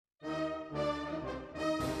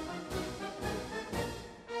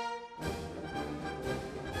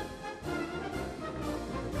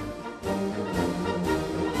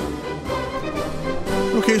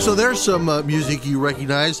Okay, so there's some music you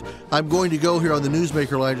recognize. I'm going to go here on the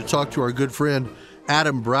Newsmaker line to talk to our good friend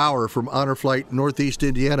Adam Brower from Honor Flight Northeast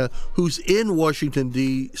Indiana, who's in Washington,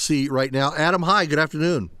 D.C. right now. Adam, hi, good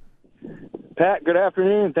afternoon. Pat, good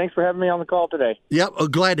afternoon. Thanks for having me on the call today. Yep,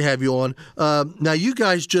 glad to have you on. Now, you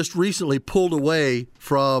guys just recently pulled away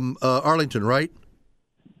from Arlington, right?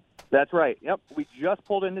 That's right. Yep, we just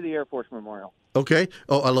pulled into the Air Force Memorial. Okay.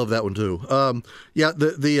 Oh, I love that one too. Yeah,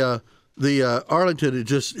 the Arlington,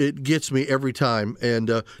 it gets me every time.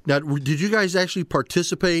 And now, did you guys actually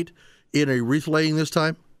participate in a wreath laying this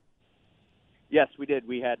time? Yes, we did.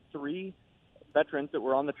 We had 3 veterans that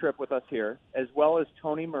were on the trip with us here, as well as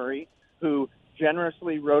Tony Murray, who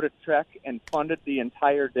generously wrote a check and funded the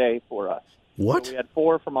entire day for us. What? So we had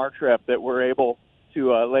 4 from our trip that were able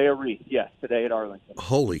to lay a wreath, yes, today at Arlington.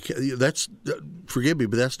 Holy, that's, forgive me,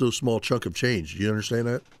 but that's no small chunk of change. Do you understand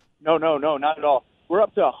that? No, not at all. We're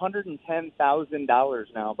up to $110,000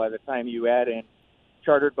 now by the time you add in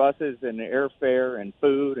chartered buses and airfare and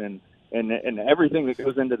food and everything that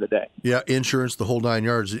goes into the day. Yeah, insurance, the whole 9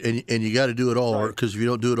 yards, and you got to do it all, because if you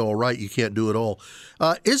don't do it all right, you can't do it all.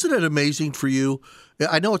 Isn't it amazing for you?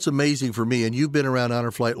 I know it's amazing for me, and you've been around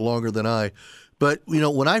Honor Flight longer than I, but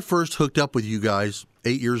when I first hooked up with you guys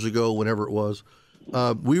 8 years ago, whenever it was,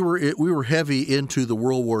 we were heavy into the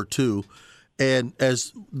World War II, and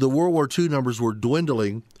as the World War II numbers were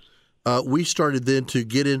dwindling, we started then to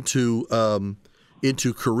get into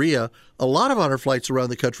Korea. A lot of Honor Flights around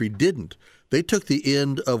the country didn't. They took the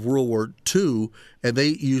end of World War II, and they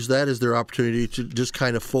used that as their opportunity to just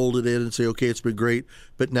kind of fold it in and say, okay, it's been great,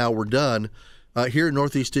 but now we're done. Here in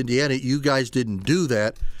Northeast Indiana, you guys didn't do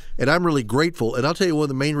that, and I'm really grateful. And I'll tell you one of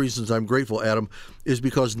the main reasons I'm grateful, Adam, is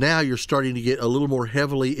because now you're starting to get a little more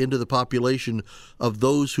heavily into the population of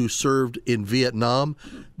those who served in Vietnam.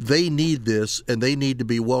 They need this, and they need to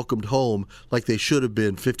be welcomed home like they should have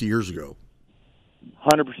been 50 years ago.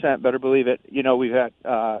 100%, better believe it. We've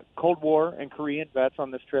got Cold War and Korean vets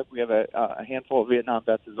on this trip. We have a handful of Vietnam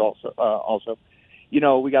vets also.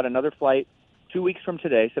 We got another flight 2 weeks from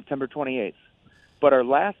today, September 28th. But our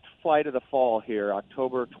last flight of the fall here,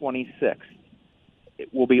 October 26th,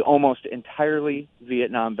 it will be almost entirely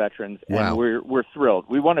Vietnam veterans, and wow. we're thrilled.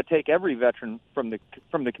 We want to take every veteran from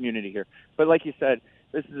the community here. But like you said,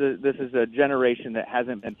 this is a generation that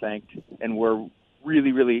hasn't been thanked, and we're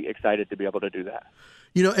really, really excited to be able to do that.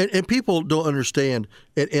 And people don't understand,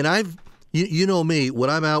 and I've, you know me,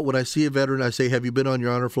 when I'm out, when I see a veteran, I say, have you been on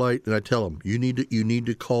your Honor Flight? And I tell them, you need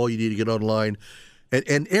to call, you need to get online.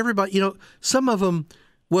 And everybody, some of them,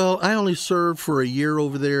 well, I only served for a year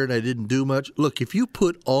over there and I didn't do much. Look, if you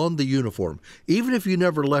put on the uniform, even if you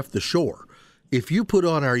never left the shore, if you put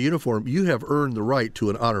on our uniform, you have earned the right to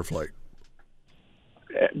an Honor Flight.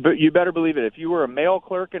 But you better believe it. If you were a mail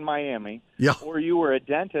clerk in Miami, yeah, or you were a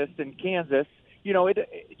dentist in Kansas,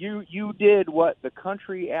 you did what the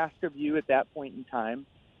country asked of you at that point in time,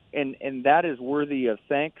 and that is worthy of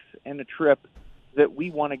thanks and a trip that we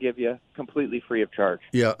want to give you completely free of charge.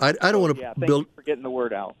 Yeah, I don't want to thank you for getting the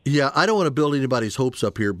word out. Yeah, I don't want to build anybody's hopes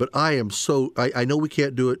up here, but I know we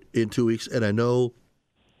can't do it in 2 weeks, and I know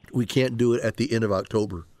we can't do it at the end of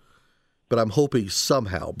October, but I'm hoping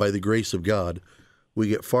somehow, by the grace of God, we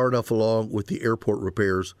get far enough along with the airport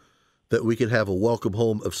repairs that we can have a welcome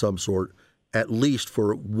home of some sort, at least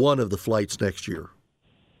for one of the flights next year.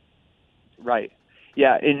 Right.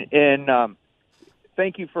 Yeah, and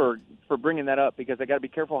thank you for bringing that up, because I got to be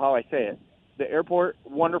careful how I say it. The airport,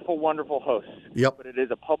 wonderful, wonderful hosts. Yep. But it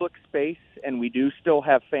is a public space, and we do still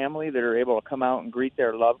have family that are able to come out and greet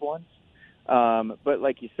their loved ones. But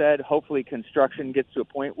like you said, hopefully construction gets to a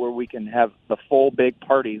point where we can have the full big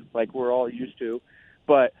party like we're all used to.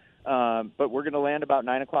 But we're going to land about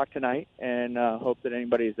 9 o'clock tonight, and hope that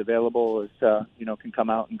anybody is available can come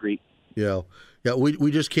out and greet. Yeah.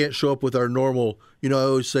 We just can't show up with our normal. I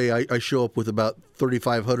always say I show up with about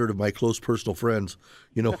 3,500 of my close personal friends.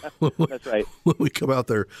 That's right. When we come out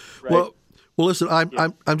there. Right. Well, listen.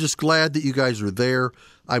 I'm just glad that you guys are there.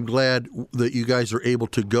 I'm glad that you guys are able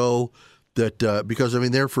to go. That because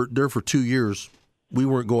there for 2 years, we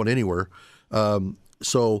weren't going anywhere.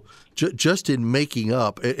 So just in making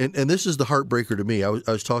up, and this is the heartbreaker to me. I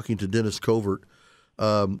was talking to Dennis Covert,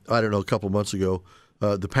 a couple months ago.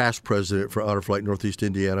 The past president for Honor Flight Northeast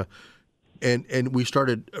Indiana, and we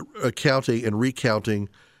started counting and recounting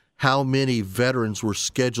how many veterans were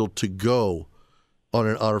scheduled to go on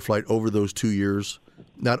an Honor Flight over those 2 years.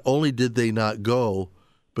 Not only did they not go,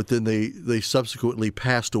 but then they subsequently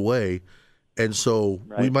passed away, and so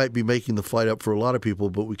we might be making the flight up for a lot of people,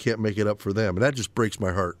 but we can't make it up for them, and that just breaks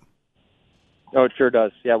my heart. Oh, it sure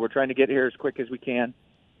does. Yeah, we're trying to get here as quick as we can.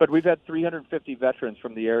 but we've had 350 veterans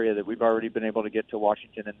from the area that we've already been able to get to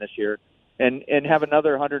Washington in this year, and have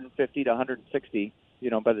another 150 to 160,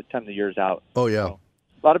 by the time the year's out. Oh, yeah. So,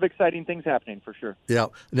 a lot of exciting things happening for sure. Yeah.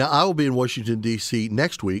 Now, I will be in Washington, D.C.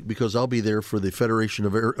 next week because I'll be there for the Federation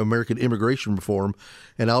of American Immigration Reform,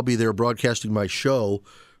 and I'll be there broadcasting my show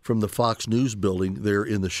from the Fox News building there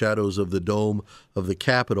in the shadows of the dome of the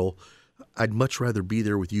Capitol. I'd much rather be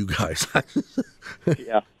there with you guys.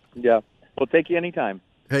 Yeah. We'll take you anytime.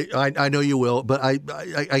 Hey, I know you will, but I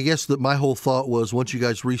guess that my whole thought was once you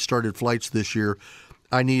guys restarted flights this year,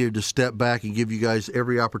 I needed to step back and give you guys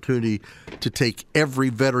every opportunity to take every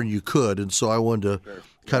veteran you could, and so I wanted to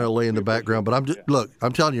kind of lay in the background. But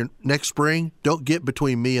I'm telling you, next spring, don't get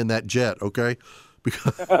between me and that jet, okay?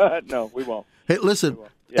 Because no, we won't. Hey, listen,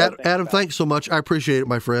 Yeah, Adam, thanks so much. I appreciate it,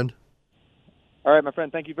 my friend. All right, my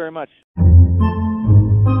friend. Thank you very much.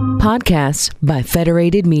 Podcasts by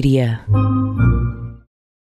Federated Media.